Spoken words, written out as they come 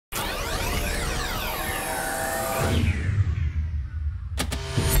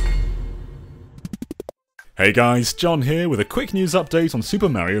Hey guys, John here with a quick news update on Super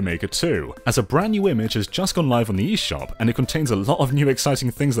Mario Maker 2, as a brand new image has just gone live on the eShop and it contains a lot of new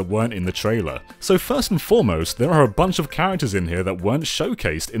exciting things that weren't in the trailer. So first and foremost, there are a bunch of characters in here that weren't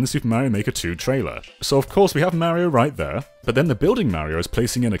showcased in the Super Mario Maker 2 trailer. So of course we have Mario right there, but then the building Mario is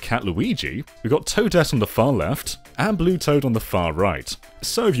placing in a cat Luigi, we've got Toadette on the far left, and Blue Toad on the far right.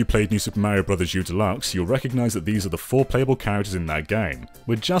 So if you played New Super Mario Bros. U Deluxe, you'll recognise that these are the 4 playable characters in that game.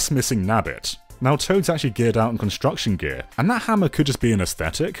 We're just missing Nabbit. Now Toad's actually geared out in construction gear, and that hammer could just be an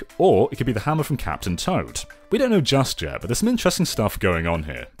aesthetic, or it could be the hammer from Captain Toad. We don't know just yet, but there's some interesting stuff going on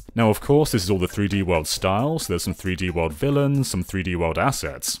here. Now of course this is all the 3D World style, so there's some 3D World villains, some 3D World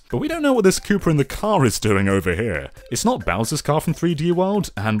assets, but we don't know what this Koopa in the car is doing over here. It's not Bowser's car from 3D World,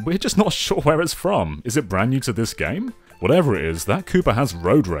 and we're just not sure where it's from. Is it brand new to this game? Whatever it is, that Koopa has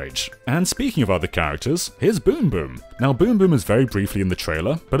road rage. And speaking of other characters, here's Boom Boom. Now Boom Boom is very briefly in the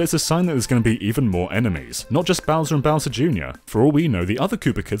trailer, but it's a sign that there's going to be even more enemies, not just Bowser and Bowser Jr. For all we know, the other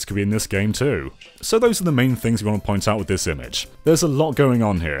Koopa kids could be in this game too. So those are the main things we want to point out with this image. There's a lot going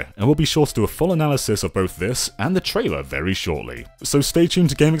on here, and we'll be sure to do a full analysis of both this and the trailer very shortly. So stay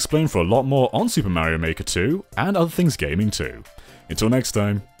tuned to GameXplain for a lot more on Super Mario Maker 2, and other things gaming too. Until next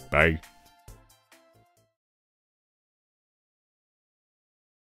time, bye.